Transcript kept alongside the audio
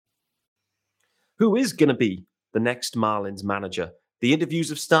who is going to be the next Marlins manager. The interviews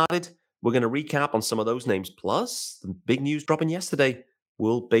have started. We're going to recap on some of those names. Plus, the big news dropping yesterday.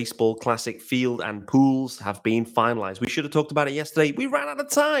 World Baseball Classic field and pools have been finalized. We should have talked about it yesterday. We ran out of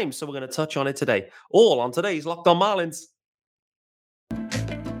time, so we're going to touch on it today. All on today's Locked On Marlins.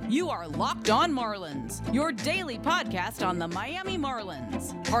 You are Locked On Marlins, your daily podcast on the Miami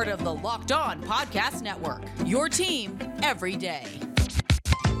Marlins. Part of the Locked On Podcast Network, your team every day.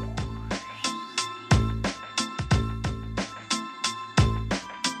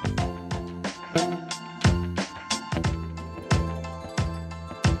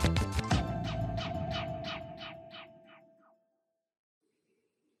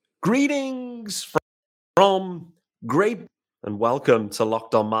 Greetings from Great and welcome to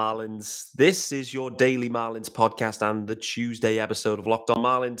Locked On Marlins. This is your daily Marlins podcast and the Tuesday episode of Locked On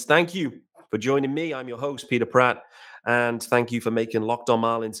Marlins. Thank you for joining me. I'm your host, Peter Pratt, and thank you for making Locked On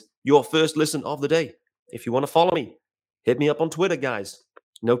Marlins your first listen of the day. If you want to follow me, hit me up on Twitter, guys.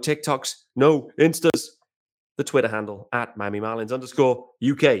 No TikToks, no Instas. The Twitter handle at Miami Marlins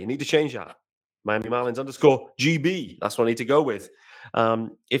 _UK. You need to change that. Miami Marlins _GB. That's what I need to go with.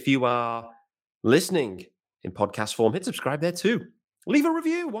 If you are listening in podcast form, hit subscribe there too. Leave a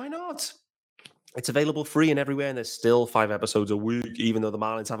review. Why not? It's available free and everywhere, and there's still 5 episodes a week, even though the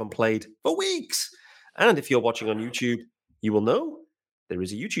Marlins haven't played for weeks. And if you're watching on YouTube, you will know there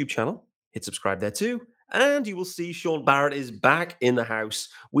is a YouTube channel. Hit subscribe there too. And you will see Sean Barrett is back in the house.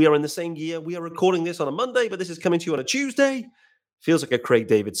 We are in the same gear. We are recording this on a Monday, but this is coming to you on a Tuesday. Feels like a Craig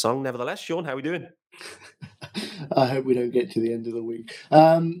David song. Nevertheless, Sean, how are we doing? I hope we don't get to the end of the week.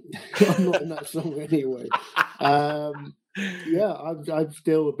 I'm not in that song anyway. Yeah, I'm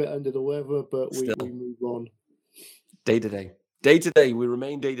still a bit under the weather, but we move on. Day to day. Day to day. We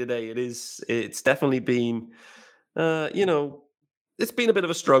remain day to day. It's definitely been, it's been a bit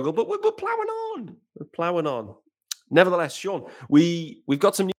of a struggle, but we're plowing on. We're plowing on. Nevertheless, Sean, we've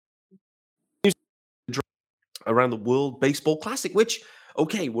got some news around the World Baseball Classic, which,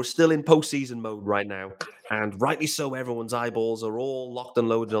 okay, we're still in postseason mode right now, and rightly so. Everyone's eyeballs are all locked and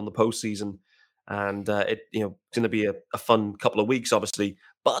loaded on the postseason, and it's going to be a fun couple of weeks, obviously.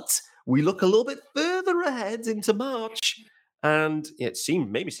 But we look a little bit further ahead into March, and it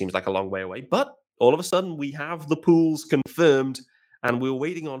seems like a long way away. But all of a sudden, we have the pools confirmed, and we're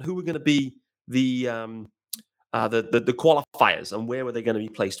waiting on who are going to be the qualifiers and where were they going to be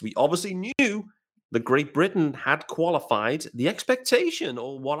placed. We obviously knew that Great Britain had qualified. The expectation,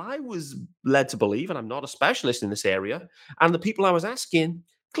 or what I was led to believe, and I'm not a specialist in this area, and the people I was asking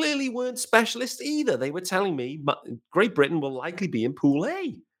clearly weren't specialists either. They were telling me Great Britain will likely be in Pool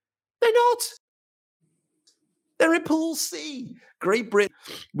A. They're not. They're in Pool C. Great Britain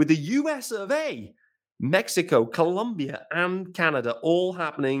with the US of A, Mexico, Colombia, and Canada all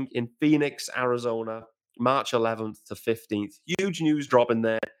happening in Phoenix, Arizona, March 11th to 15th. Huge news dropping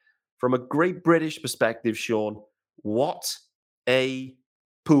there. From a Great British perspective, Sean, what a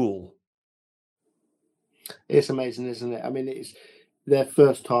pool. It's amazing, isn't it? I mean, it's their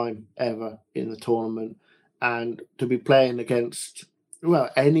first time ever in the tournament, and to be playing against,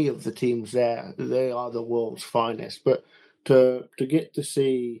 any of the teams there, they are the world's finest. But to get to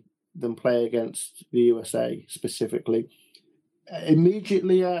see them play against the USA specifically,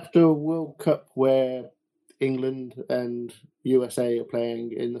 immediately after a World Cup where England and USA are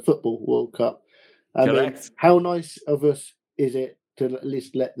playing in the Football World Cup. I mean, how nice of us is it to at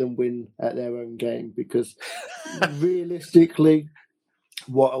least let them win at their own game? Because realistically,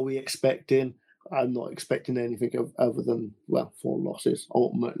 what are we expecting? I'm not expecting anything other than 4 losses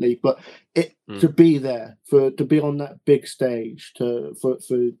ultimately. But to be there, to be on that big stage, for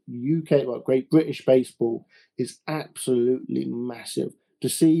UK, Great British baseball is absolutely massive. To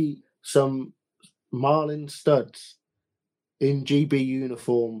see some Marlin studs in GB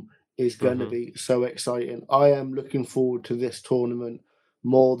uniform is going to be so exciting. I am looking forward to this tournament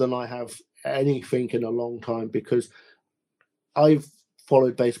more than I have anything in a long time, because I've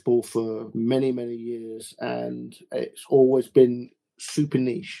followed baseball for many, many years, and it's always been super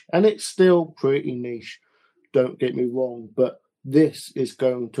niche, and it's still pretty niche, don't get me wrong, but this is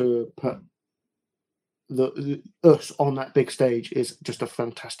going to put us on that big stage is just a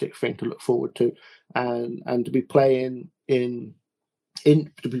fantastic thing to look forward to, and to be playing in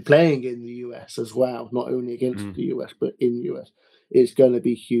the US as well, not only against the US but in the US, is going to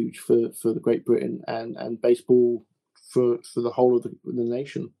be huge for the Great Britain and baseball for the whole of the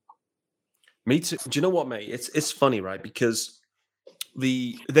nation. Me too. Do you know what, mate? It's funny, right? Because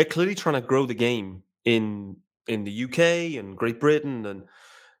they're clearly trying to grow the game in the UK and Great Britain and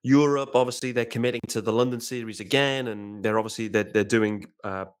Europe. Obviously, they're committing to the London series again, and they're doing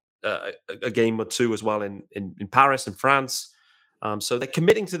a game or two as well in Paris and France. So they're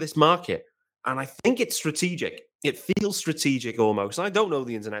committing to this market. And I think it's strategic. It feels strategic almost. I don't know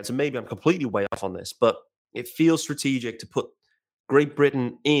the ins and outs, and maybe I'm completely way off on this, but it feels strategic to put Great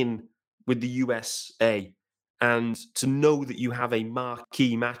Britain in with the USA and to know that you have a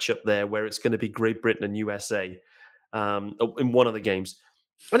marquee matchup there where it's going to be Great Britain and USA in one of the games.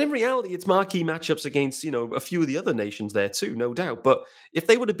 And in reality, it's marquee matchups against, a few of the other nations there too, no doubt. But if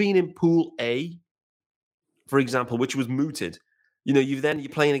they would have been in Pool A, for example, which was mooted, you're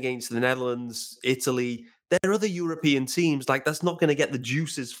playing against the Netherlands, Italy. There are other European teams, like that's not going to get the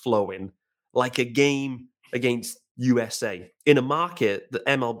juices flowing like a game against USA in a market that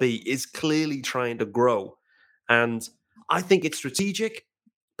MLB is clearly trying to grow. And I think it's strategic,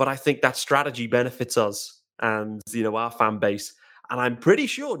 but I think that strategy benefits us and, our fan base. And I'm pretty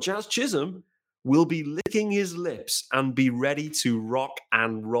sure Jazz Chisholm will be licking his lips and be ready to rock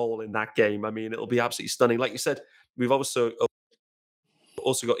and roll in that game. I mean, it'll be absolutely stunning. Like you said, we've also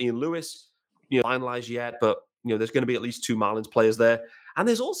got Ian Lewis, finalized yet, but there's going to be at least 2 Marlins players there. And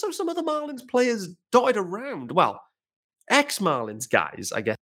there's also some other Marlins players dotted around. Well, ex-Marlins guys, I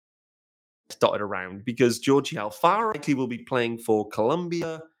guess, dotted around because Georgie Alfaro likely will be playing for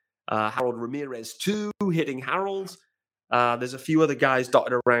Colombia. Harold Ramirez too, hitting Harold. There's a few other guys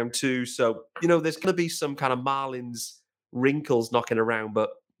dotted around too. So, there's going to be some kind of Marlins wrinkles knocking around. But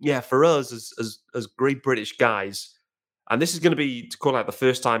yeah, for us as great British guys, and this is going to be, to call out, the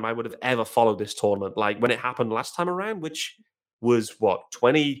first time I would have ever followed this tournament. Like when it happened last time around, which was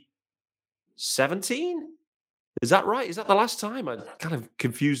 2017? Is that right? Is that the last time? I'm kind of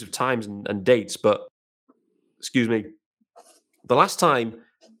confused of times and dates, but excuse me. The last time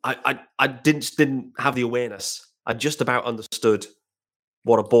I didn't have the awareness. I just about understood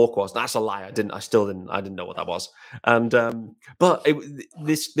what a balk was. That's a lie. I didn't know what that was. And but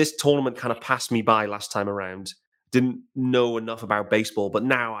this tournament kind of passed me by last time around. Didn't know enough about baseball, but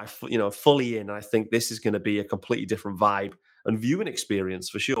now fully in. And I think this is going to be a completely different vibe and viewing experience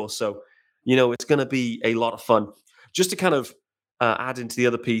for sure. So, it's going to be a lot of fun. Just to kind of add into the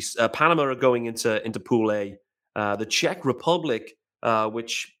other piece, Panama are going into Pool A. The Czech Republic,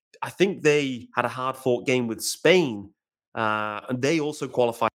 which I think they had a hard-fought game with Spain, and they also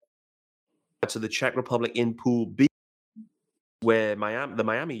qualified to the Czech Republic in Pool B, where the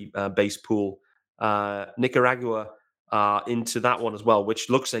Miami-based pool, Nicaragua into that one as well, which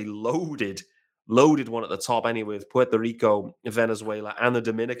looks a loaded one at the top anyway, with Puerto Rico, Venezuela, and the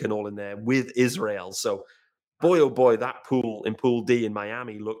Dominican all in there with Israel. So, boy, oh boy, that pool in Pool D in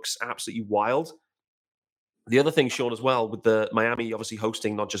Miami looks absolutely wild. The other thing, Sean, as well, with the Miami obviously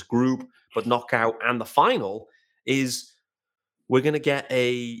hosting not just group, but knockout and the final, is we're going to get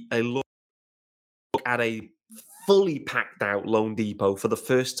a look at a fully packed out Lone Depot for the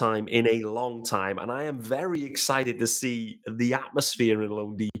first time in a long time. And I am very excited to see the atmosphere in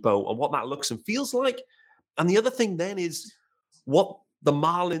Lone Depot and what that looks and feels like. And the other thing then is what the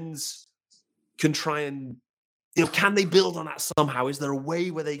Marlins can try and, can they build on that somehow? Is there a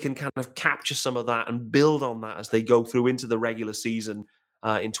way where they can kind of capture some of that and build on that as they go through into the regular season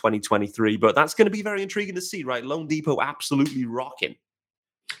in 2023? But that's going to be very intriguing to see, right? Lone Depot absolutely rocking.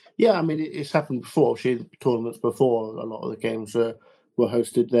 Yeah, I mean, it's happened before. Tournaments before, a lot of the games were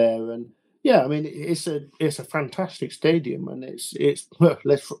hosted there, and yeah, I mean, it's a fantastic stadium, and it's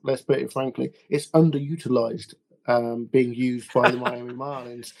let's put it frankly, it's underutilized, being used by the Miami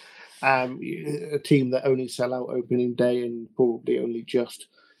Marlins, a team that only sell out opening day and probably only just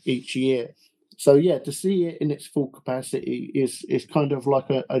each year. So yeah, to see it in its full capacity is kind of like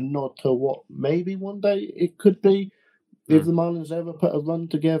a nod to what maybe one day it could be. If the Marlins ever put a run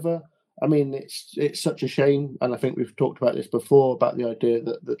together, I mean, it's such a shame, and I think we've talked about this before, about the idea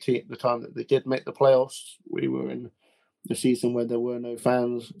that the time that they did make the playoffs, we were in the season where there were no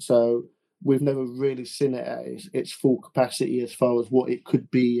fans, so we've never really seen it at its full capacity as far as what it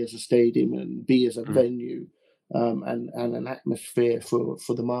could be as a stadium and be as a venue, and an atmosphere for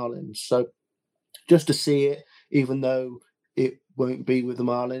the Marlins. So just to see it, even though it won't be with the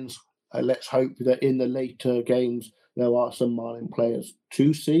Marlins, let's hope that in the later games there are some Marlin players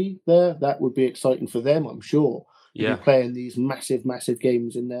to see there. That would be exciting for them, I'm sure. Yeah. Be playing these massive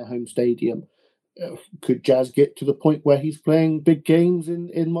games in their home stadium. Could Jazz get to the point where he's playing big games in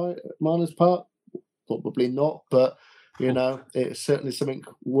Marlins Park? Probably not, but it's certainly something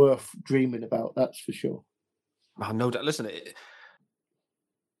worth dreaming about. That's for sure. No doubt. Listen,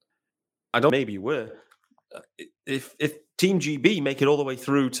 I don't. Maybe you were. If Team GB make it all the way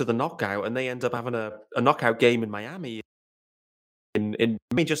through to the knockout and they end up having a knockout game in Miami, let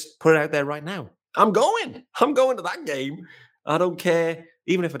me just put it out there right now. I'm going to that game. I don't care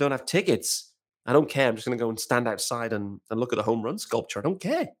even if I don't have tickets, I don't care. I'm just going to go and stand outside and look at the home run sculpture. I don't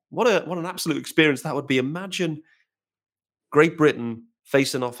care. What an absolute experience that would be. Imagine Great Britain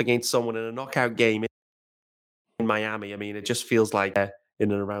facing off against someone in a knockout game in Miami. I mean, it just feels like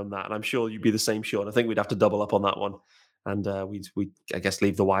in and around that. And I'm sure you'd be the same, Sean. I think we'd have to double up on that one. And we'd I guess,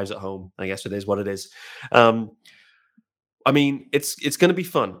 leave the wives at home. I guess it is what it is. I mean, it's going to be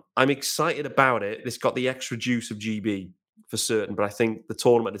fun. I'm excited about it. It's got the extra juice of GB for certain, but I think the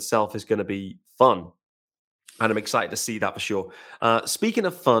tournament itself is going to be fun. And I'm excited to see that for sure. Speaking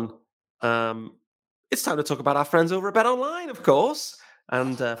of fun, it's time to talk about our friends over at BetOnline, of course.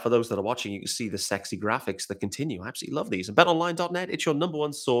 And for those that are watching, you can see the sexy graphics that continue. I absolutely love these. And betonline.net, it's your number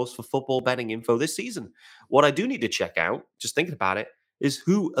one source for football betting info this season. What I do need to check out, just thinking about it, is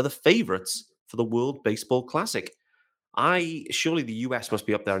who are the favorites for the World Baseball Classic. Surely the US must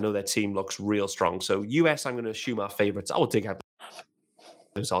be up there. I know their team looks real strong. So US, I'm going to assume our favorites. I will dig out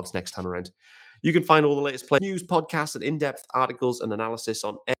those odds next time around. You can find all the latest play news, podcasts, and in-depth articles and analysis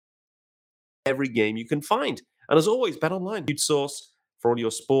on every game you can find. And as always, BetOnline, huge source for all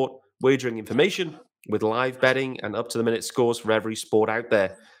your sport wagering information with live betting and up-to-the-minute scores for every sport out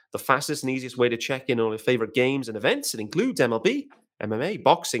there. The fastest and easiest way to check in on your favorite games and events. It includes MLB, MMA,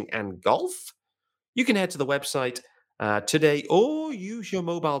 boxing, and golf. You can head to the website today or use your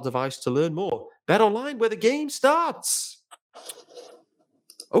mobile device to learn more. BetOnline, where the game starts.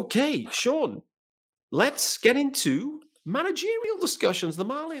 Okay, Sean, let's get into managerial discussions. The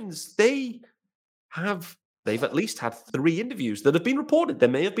Marlins, they've at least had 3 interviews that have been reported. There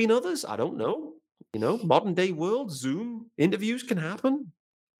may have been others. I don't know. Modern day world, Zoom interviews can happen.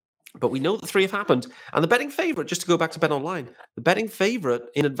 But we know that 3 have happened. And the betting favorite, just to go back to BetOnline, the betting favorite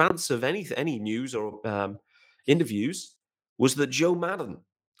in advance of any news or interviews was that Joe Madden,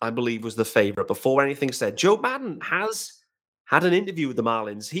 I believe, was the favorite before anything said. Joe Madden has had an interview with the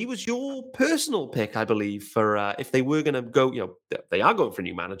Marlins. He was your personal pick, I believe, for if they were going to go, they are going for a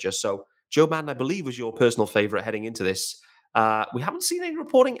new manager. So Joe Madden, I believe, was your personal favorite heading into this. We haven't seen any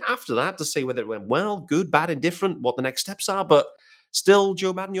reporting after that to say whether it went well, good, bad, indifferent, what the next steps are. But still,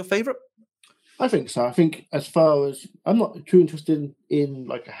 Joe Madden, your favorite? I think so. I think as far as I'm not too interested in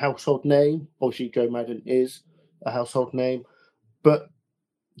like a household name. Obviously, Joe Madden is a household name, but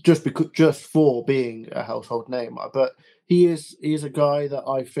just for being a household name, but he is a guy that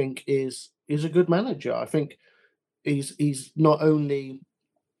I think is a good manager. I think he's not only,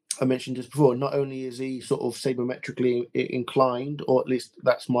 I mentioned this before, not only is he sort of sabermetrically inclined, or at least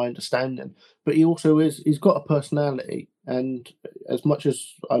that's my understanding, but he's got a personality. And as much as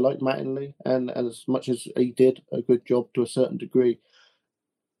I like Mattingly, and as much as he did a good job to a certain degree,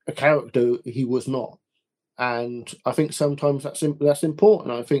 a character he was not. And I think sometimes that's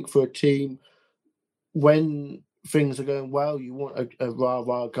important. I think for a team, when things are going well, you want a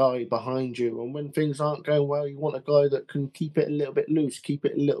rah-rah guy behind you. And when things aren't going well, you want a guy that can keep it a little bit loose, keep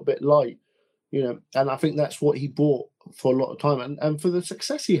it a little bit light. And I think that's what he brought for a lot of time. And for the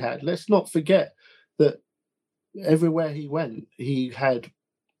success he had, let's not forget that everywhere he went, he had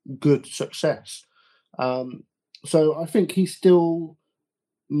good success. So I think he's still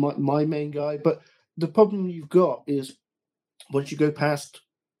my main guy. But the problem you've got is once you go past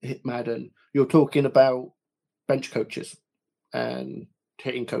Hit Madden, you're talking about bench coaches and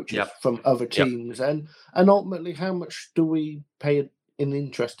hitting coaches from other teams. And ultimately, how much do we pay an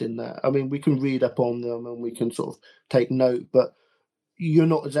interest in that? I mean, we can read up on them and we can sort of take note, but you're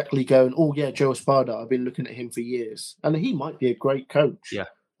not exactly going, oh, yeah, Joe Espada, I've been looking at him for years. And he might be a great coach. Yeah.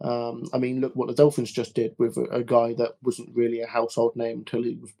 I mean, look what the Dolphins just did with a guy that wasn't really a household name until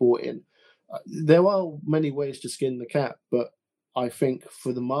he was brought in. There are many ways to skin the cat, but I think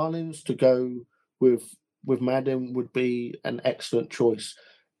for the Marlins to go with Madden would be an excellent choice.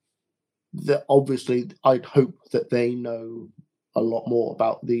 That obviously, I'd hope that they know a lot more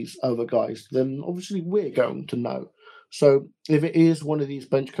about these other guys than obviously we're going to know. So if it is one of these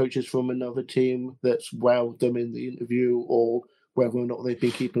bench coaches from another team that's wowed them in the interview, or whether or not they've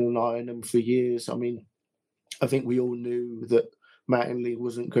been keeping an eye on them for years, I mean, I think we all knew that Mattingly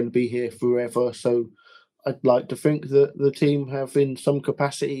wasn't going to be here forever. So I'd like to think that the team have, in some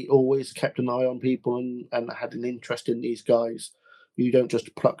capacity, always kept an eye on people and had an interest in these guys. You don't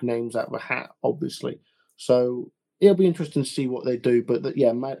just pluck names out of a hat, obviously. So it'll be interesting to see what they do. But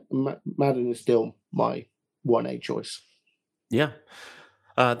Madden is still my 1A choice. Yeah.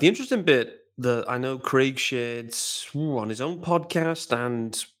 The interesting bit that I know Craig shared on his own podcast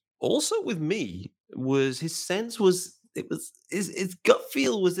and also with me was his sense was his gut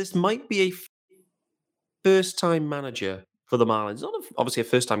feel was this might be a first time manager for the Marlins. Not obviously a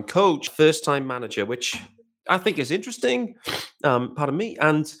first time coach, first time manager, which I think is interesting. Pardon me,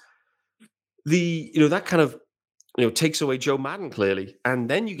 and that kind of takes away Joe Madden clearly, and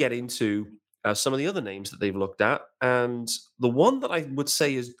then you get into some of the other names that they've looked at, and the one that I would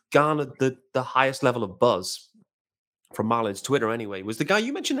say has garnered the highest level of buzz from Marlins Twitter anyway was the guy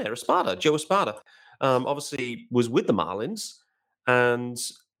you mentioned there, Espada, Joe Espada. Obviously was with the Marlins, and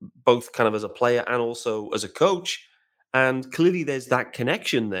both kind of as a player and also as a coach. And clearly, there's that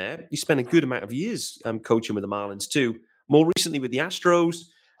connection there. He spent a good amount of years coaching with the Marlins too. More recently with the Astros.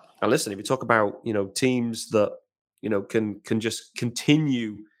 And listen, if you talk about teams that can just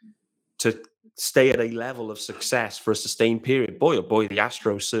continue to stay at a level of success for a sustained period, boy oh boy, the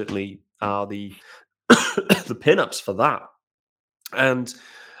Astros certainly are the the pinups for that. And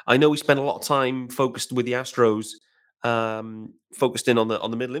I know we spent a lot of time focused with the Astros, focused in on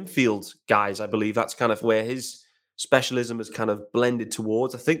the middle infield guys. I believe that's kind of where his specialism is kind of blended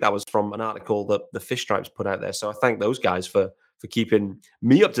towards. I think that was from an article that the Fish Stripes put out there. So I thank those guys for keeping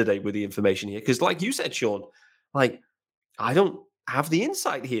me up to date with the information here. Because, like you said, Sean, like I don't have the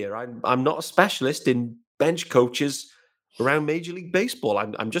insight here. I'm not a specialist in bench coaches around Major League Baseball.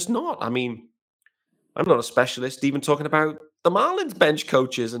 I'm just not. I mean, I'm not a specialist even talking about the Marlins bench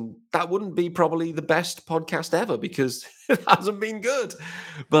coaches, and that wouldn't be probably the best podcast ever because it hasn't been good.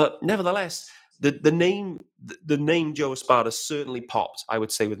 But nevertheless, the name Joe Espada certainly popped, I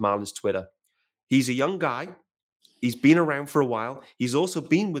would say, with Marlins Twitter. He's a young guy. He's been around for a while. He's also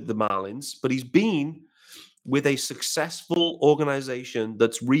been with the Marlins, but he's been with a successful organization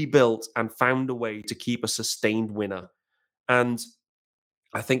that's rebuilt and found a way to keep a sustained winner. And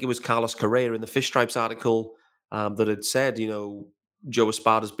I think it was Carlos Correa in the Fish Stripes article that had said, Joe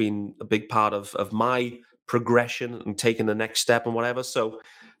Espada's been a big part of my progression and taking the next step and whatever. So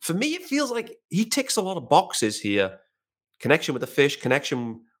for me, it feels like he ticks a lot of boxes here. Connection with the Fish,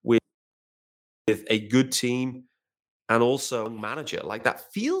 connection with a good team, and also manager. Like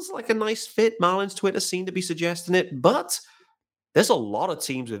that feels like a nice fit. Marlins Twitter seem to be suggesting it, but there's a lot of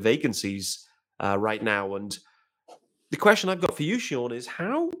teams with vacancies right now. And the question I've got for you, Sean, is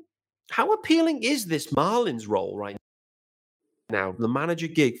how appealing is this Marlins role right now? The manager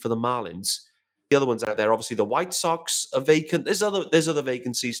gig for the Marlins. The other ones out there, obviously, the White Sox are vacant. There's other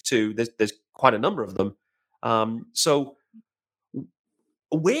vacancies too. There's quite a number of them. So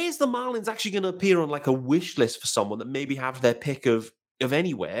where's the Marlins actually going to appear on like a wish list for someone that maybe have their pick of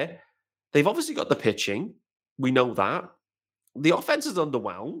anywhere? They've obviously got the pitching. We know that. The offense is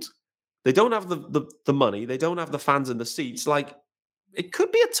underwhelmed. They don't have the money. They don't have the fans in the seats. Like, it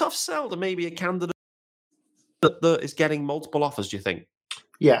could be a tough sell to maybe a candidate that is getting multiple offers, do you think?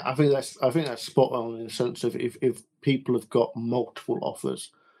 Yeah, I think that's spot on in the sense of if people have got multiple offers,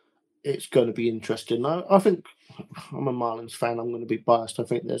 it's going to be interesting. I think I'm a Marlins fan. I'm going to be biased. I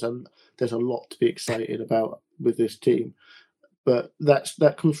think there's a lot to be excited about with this team, but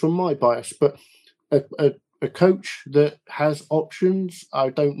that comes from my bias. But a coach that has options, I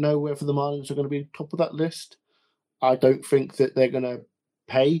don't know whether the Marlins are going to be top of that list. I don't think that they're going to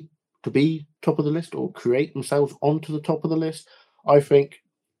pay to be top of the list or create themselves onto the top of the list. I think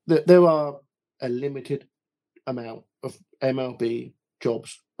that there are a limited amount of MLB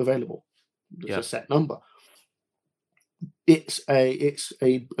jobs available. There's a set number. It's a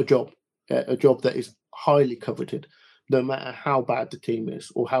job that is highly coveted. No matter how bad the team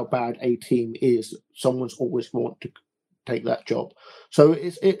is or how bad a team is, someone's always want to take that job. So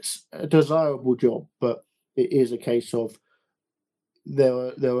it's a desirable job, but it is a case of there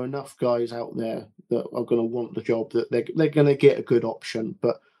are enough guys out there that are going to want the job that they're going to get a good option.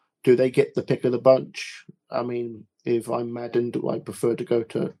 But do they get the pick of the bunch? I mean, if I'm Madden, do I prefer to go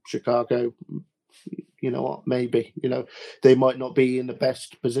to Chicago? You know what? Maybe. They might not be in the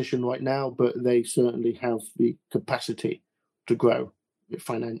best position right now, but they certainly have the capacity to grow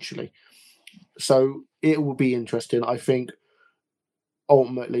financially. So it will be interesting. I think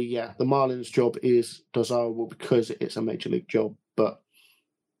ultimately, yeah, the Marlins job is desirable because it's a major league job,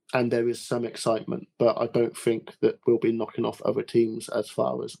 and there is some excitement, but I don't think that we'll be knocking off other teams as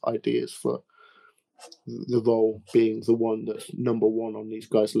far as ideas for the role being the one that's number one on these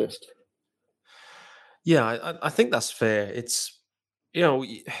guys' list. Yeah, I think that's fair. It's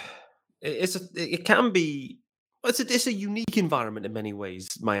it can be it's a unique environment in many ways,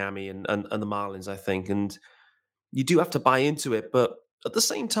 Miami and the Marlins, I think, and you do have to buy into it. But at the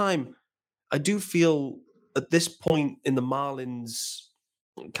same time, I do feel at this point in the Marlins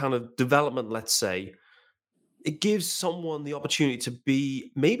kind of development, let's say, it gives someone the opportunity to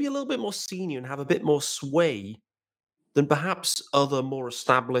be maybe a little bit more senior and have a bit more sway than perhaps other more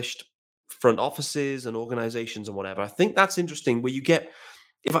established front offices and organizations and whatever. I think that's interesting where you get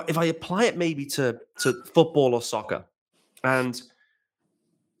if I apply it maybe to football or soccer, and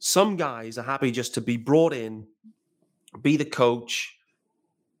some guys are happy just to be brought in, be the coach,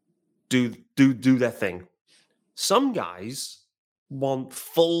 do their thing. Some guys want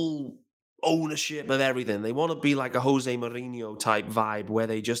full ownership of everything. They want to be like a Jose Mourinho type vibe where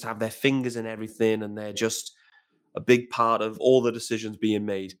they just have their fingers in everything and they're just a big part of all the decisions being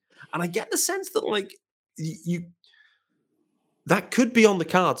made. And I get the sense that like you that could be on the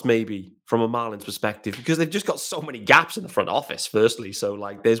cards maybe from a Marlins perspective because they've just got so many gaps in the front office, firstly. So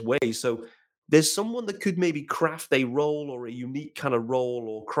like there's ways. So there's someone that could maybe craft a role or a unique kind of role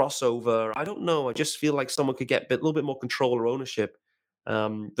or crossover. I don't know. I just feel like someone could get a little bit more control or ownership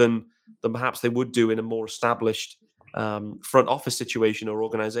than perhaps they would do in a more established front office situation or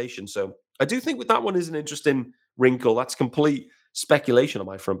organization. So I do think with that one is an interesting wrinkle. That's complete speculation on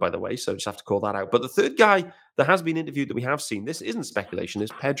my front, by the way. So just have to call that out. But the third guy that has been interviewed that we have seen, this isn't speculation,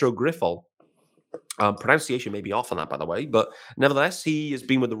 is Pedro Griffol. Pronunciation may be off on that, by the way, but nevertheless, he has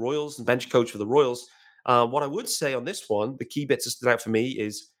been with the Royals and bench coach for the Royals. What I would say on this one, the key bits that stood out for me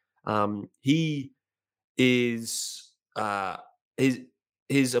is he is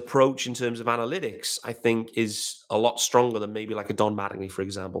his approach in terms of analytics, I think, is a lot stronger than maybe like a Don Mattingly, for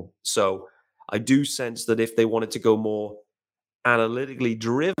example. So I do sense that if they wanted to go more analytically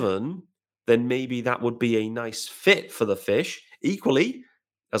driven, then maybe that would be a nice fit for the Fish. Equally,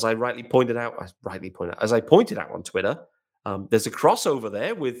 as I pointed out on Twitter, there's a crossover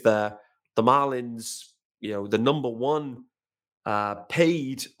there with the Marlins. You know, the number one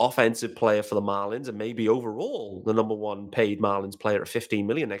paid offensive player for the Marlins, and maybe overall the number one paid Marlins player at $15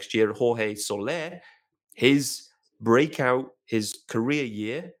 million next year, Jorge Soler. His breakout, his career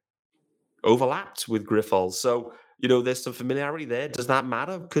year, overlapped with Griffol. So, you know, there's some familiarity there. Does that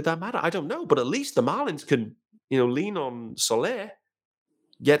matter? Could that matter? I don't know. But at least the Marlins can, you know, lean on Soler,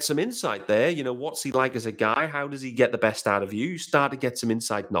 get some insight there. You know, what's he like as a guy? How does he get the best out of you? Start to get some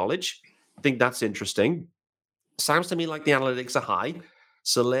inside knowledge. I think that's interesting. Sounds to me like the analytics are high.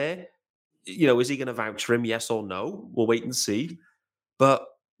 Soler, you know, is he going to vouch for him? Yes or no? We'll wait and see. But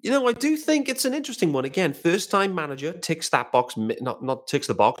you know, I do think it's an interesting one. Again, first-time manager, ticks that box, not ticks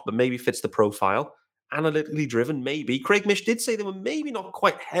the box, but maybe fits the profile. Analytically driven, maybe. Craig Mish did say they were maybe not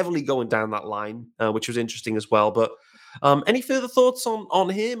quite heavily going down that line, which was interesting as well. But any further thoughts on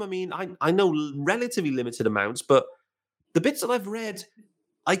him? I mean, I know relatively limited amounts, but the bits that I've read,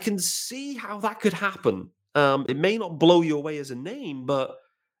 I can see how that could happen. It may not blow you away as a name, but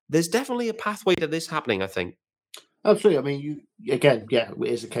there's definitely a pathway to this happening, I think. Absolutely. I mean, it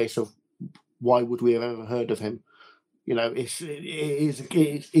is a case of why would we have ever heard of him? You know,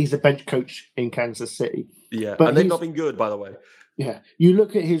 he's a bench coach in Kansas City. Yeah, but they've not been good, by the way. Yeah, you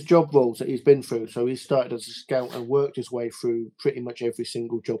look at his job roles that he's been through. So he started as a scout and worked his way through pretty much every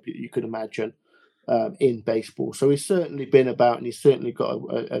single job you could imagine in baseball. So he's certainly been about, and he's certainly got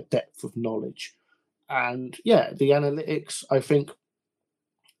a depth of knowledge. And yeah, the analytics, I think,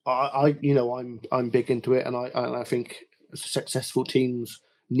 I'm big into it, and I think successful teams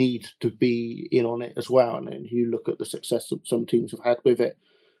need to be in on it as well. And then you look at the success that some teams have had with it.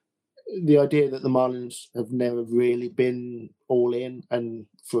 The idea that the Marlins have never really been all in, and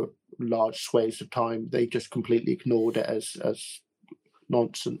for large swathes of time, they just completely ignored it as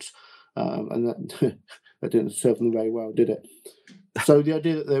nonsense, and that didn't serve them very well, did it? So the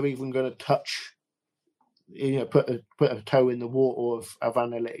idea that they're even going to touch, put a toe in the water of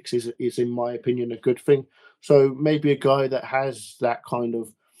analytics is, in my opinion, a good thing. So maybe a guy that has that kind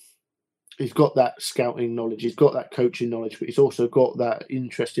of, he's got that scouting knowledge, he's got that coaching knowledge, but he's also got that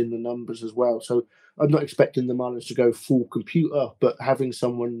interest in the numbers as well. So I'm not expecting the Marlins to go full computer, but having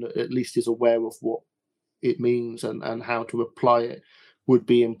someone that at least is aware of what it means and how to apply it would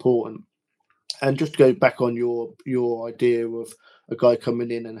be important. And just to go back on your idea of a guy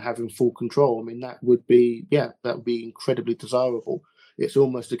coming in and having full control, I mean, that would be incredibly desirable. It's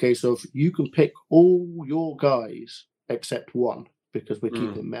almost a case of you can pick all your guys except one because we're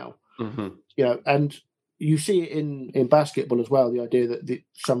keeping Mel. Mm-hmm. You know, and you see it in basketball as well, the idea that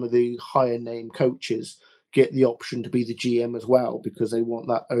some of the higher name coaches get the option to be the GM as well because they want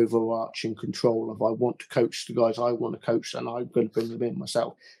that overarching control of, I want to coach the guys I want to coach and I'm going to bring them in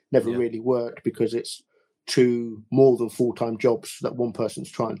myself. Never really worked because it's two more than full-time jobs that one person's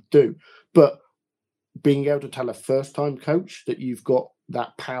trying to do. But being able to tell a first-time coach that you've got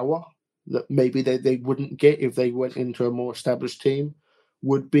that power that maybe they wouldn't get if they went into a more established team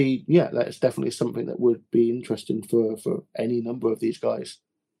would be, that's definitely something that would be interesting for any number of these guys.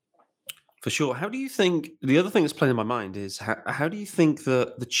 For sure. How do you think, the other thing that's playing in my mind is, how do you think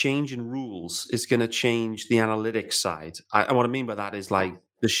the change in rules is going to change the analytics side? And what I mean by that is like,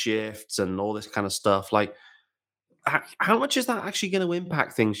 the shifts and all this kind of stuff. Like, how much is that actually going to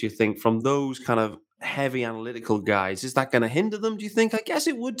impact things, you think, from those kind of heavy analytical guys? Is that going to hinder them, do you think? I guess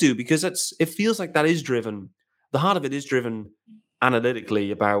it would do, because it feels like that is driven, the heart of it is driven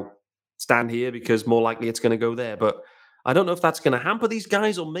analytically about stand here because more likely it's going to go there. But I don't know if that's going to hamper these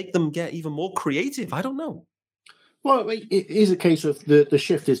guys or make them get even more creative. I don't know. Well, it is a case of the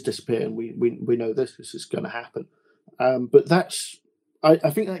shift is disappearing. We know this is going to happen, but I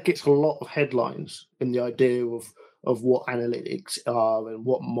think that gets a lot of headlines in the idea of what analytics are and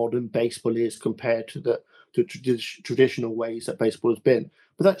what modern baseball is compared to the traditional ways that baseball has been.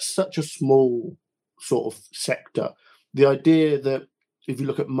 But that's such a small sort of sector. The idea that if you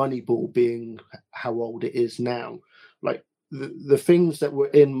look at Moneyball being how old it is now, like the things that were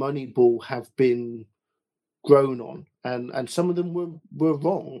in Moneyball have been grown on, and some of them were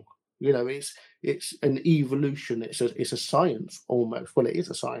wrong. You know, it's an evolution. It's a science almost. Well, it is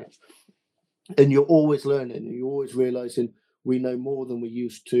a science, and you're always learning. And you're always realizing we know more than we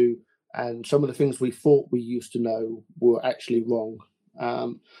used to, and some of the things we thought we used to know were actually wrong.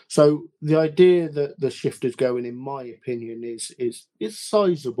 So the idea that the shift is going, in my opinion, is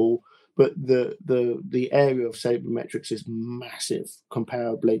sizable, but the area of sabermetrics is massive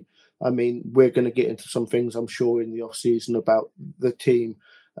comparably. I mean, we're going to get into some things, I'm sure, in the off season about the team.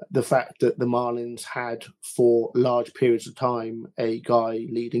 The fact that the Marlins had, for large periods of time, a guy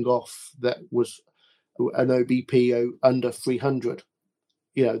leading off that was an OBP under 300.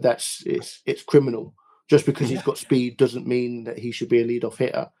 You know, it's criminal. Just because he's got speed doesn't mean that he should be a leadoff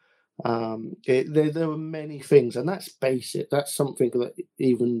hitter. There are many things, and that's basic. That's something that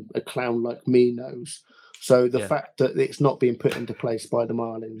even a clown like me knows. So the fact that it's not being put into place by the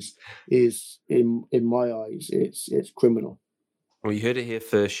Marlins is, in my eyes, it's criminal. Well, you heard it here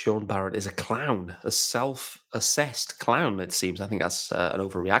first. Sean Barrett is a clown, a self-assessed clown, it seems. I think that's an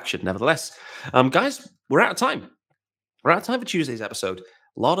overreaction. Nevertheless, guys, we're out of time. We're out of time for Tuesday's episode.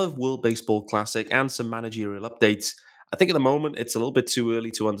 A lot of World Baseball Classic and some managerial updates. I think at the moment it's a little bit too early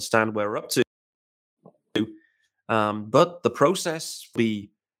to understand where we're up to. But the process will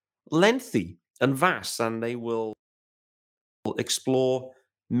be lengthy and vast, and they will explore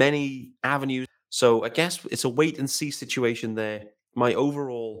many avenues. So I guess it's a wait and see situation there. My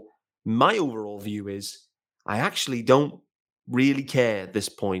overall view is I actually don't really care at this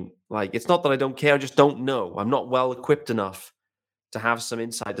point. Like, it's not that I don't care, I just don't know. I'm not well equipped enough to have some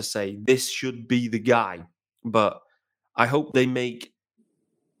insight to say this should be the guy. But I hope they make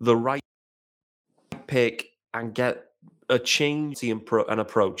the right pick and get a change an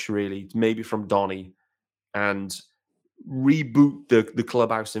approach, really, maybe from Donnie, and reboot the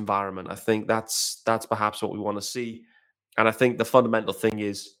clubhouse environment. I think that's perhaps what we want to see. And I think the fundamental thing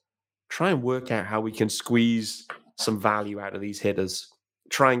is try and work out how we can squeeze some value out of these hitters,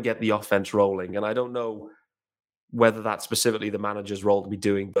 try and get the offense rolling. And I don't know whether that's specifically the manager's role to be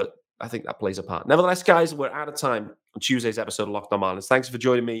doing, but I think that plays a part. Nevertheless, guys, we're out of time on Tuesday's episode of Locked On Marlins. Thanks for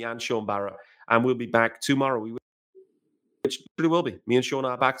joining me and Sean Barrett, and we'll be back tomorrow. Which really will be. Me and Sean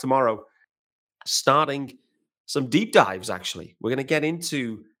are back tomorrow, starting some deep dives, actually. We're going to get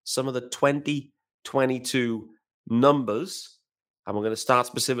into some of the 2022 numbers, and we're going to start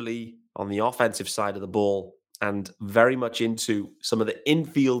specifically on the offensive side of the ball and very much into some of the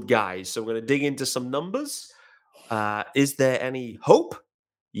infield guys. So we're going to dig into some numbers. Is there any hope?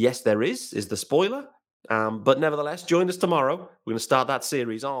 Yes, there is the spoiler. But nevertheless, join us tomorrow. We're going to start that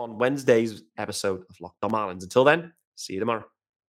series on Wednesday's episode of Locked On Marlins. Until then, see you tomorrow.